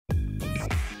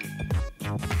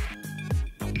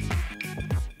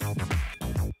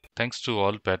Thanks to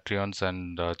all Patreons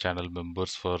and channel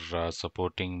members for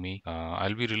supporting me.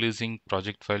 I'll be releasing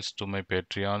project files to my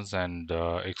Patreons and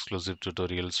exclusive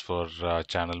tutorials for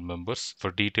channel members. For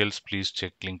details, please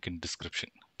check link in description.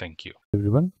 Thank you.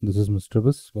 Everyone, this is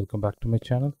MrWhiz. Welcome back to my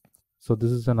channel. So this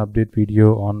is an update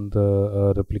video on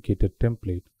the replicated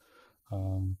template.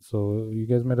 So you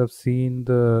guys might have seen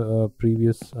the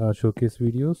previous showcase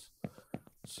videos.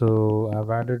 So I've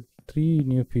added 3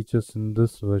 new features in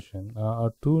this version,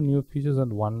 2 new features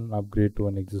and 1 upgrade to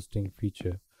an existing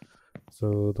feature.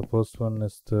 So the first one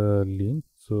is the lean.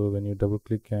 So when you double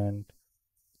click and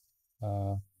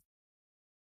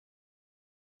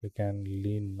you can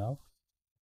lean now.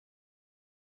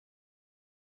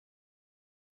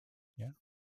 Yeah,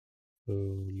 so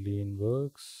lean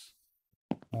works.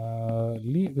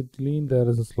 With lean there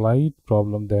is a slight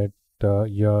problem that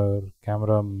your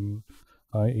camera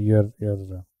your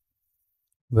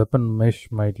weapon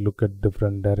mesh might look at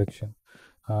different direction,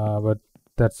 but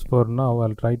that's for now.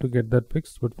 I'll try to get that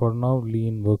fixed, but for now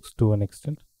lean works to an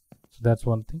extent. So that's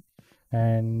one thing.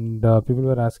 And people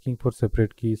were asking for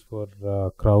separate keys for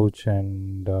crouch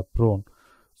and prone.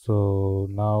 So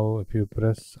now if you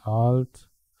press alt,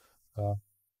 the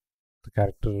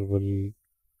character will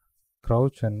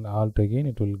crouch, and alt again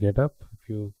it will get up. If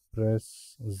you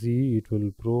press Z it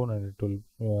will prone, and it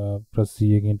will press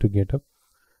Z again to get up.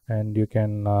 And you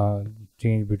can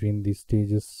change between these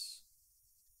stages.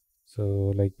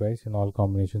 So likewise in all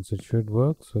combinations it should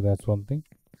work. So that's one thing.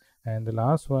 And the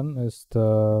last one is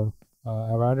the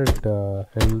I've added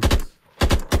health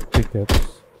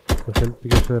pickups. So health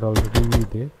pickups are already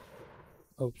there.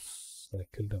 Oops, I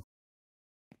killed them.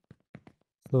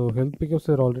 So health pickups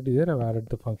are already there. I've added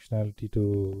the functionality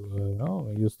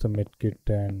to use the medkit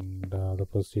and the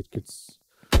first aid kits,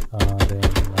 then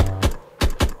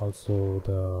also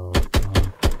the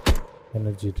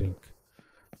energy drink.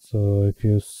 So if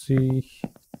you see,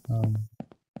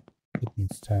 let me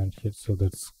stand here so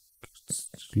that's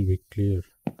it will be clear.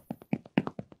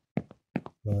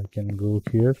 So I can go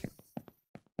here,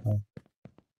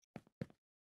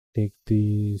 take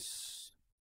these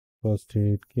first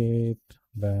aid kit,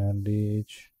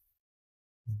 bandage,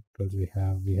 because we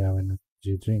have an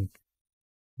energy drink.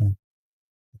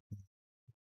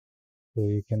 So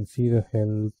you can see the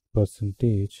health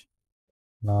percentage.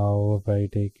 Now if I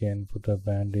take and put a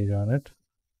bandage on it,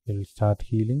 it will start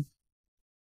healing.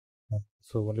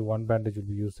 So only one bandage will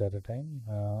be used at a time,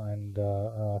 and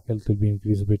health will be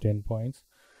increased by 10 points.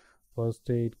 First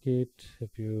aid kit,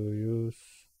 if you use,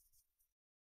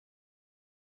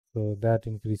 so that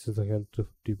increases the health to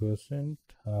 50%,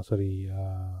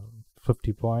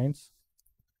 50 points.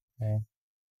 And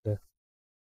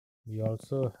we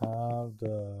also have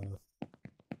the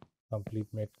complete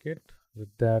med kit.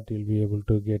 With that you'll be able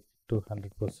to get to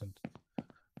 100%.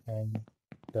 And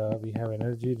we have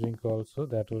energy drink also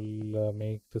that will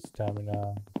make the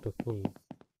stamina to full.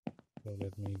 So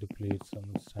let me deplete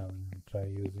some stamina and try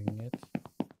using it.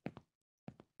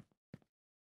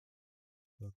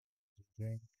 So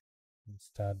drink and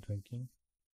start drinking.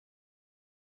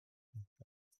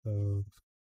 So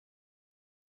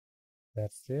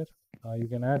that's there. You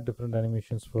can add different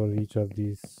animations for each of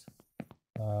these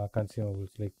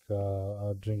consumables, like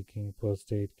drinking,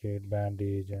 first aid kit,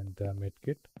 bandage, and med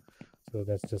kit. So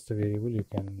that's just a variable. You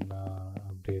can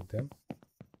update them.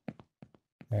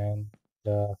 And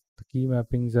the key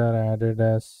mappings are added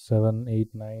as 7,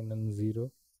 8, 9, and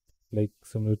 0, like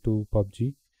similar to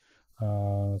PUBG.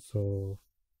 So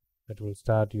it will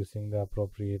start using the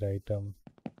appropriate item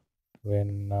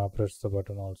when press the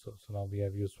button also. So now we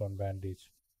have used one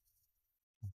bandage.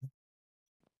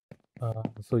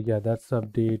 So yeah, that's the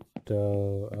update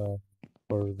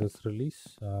for this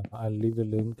release. I'll leave the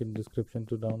link in description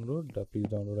to download. Please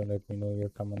download and let me know your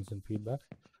comments and feedback.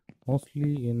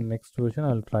 Mostly in next version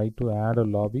I'll try to add a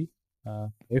lobby,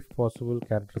 if possible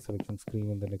character selection screen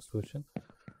in the next version.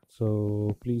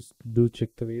 So please do check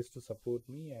the ways to support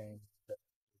me and let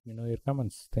me know your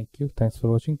comments. Thank you. Thanks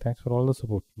for watching. Thanks for all the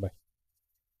support. Bye.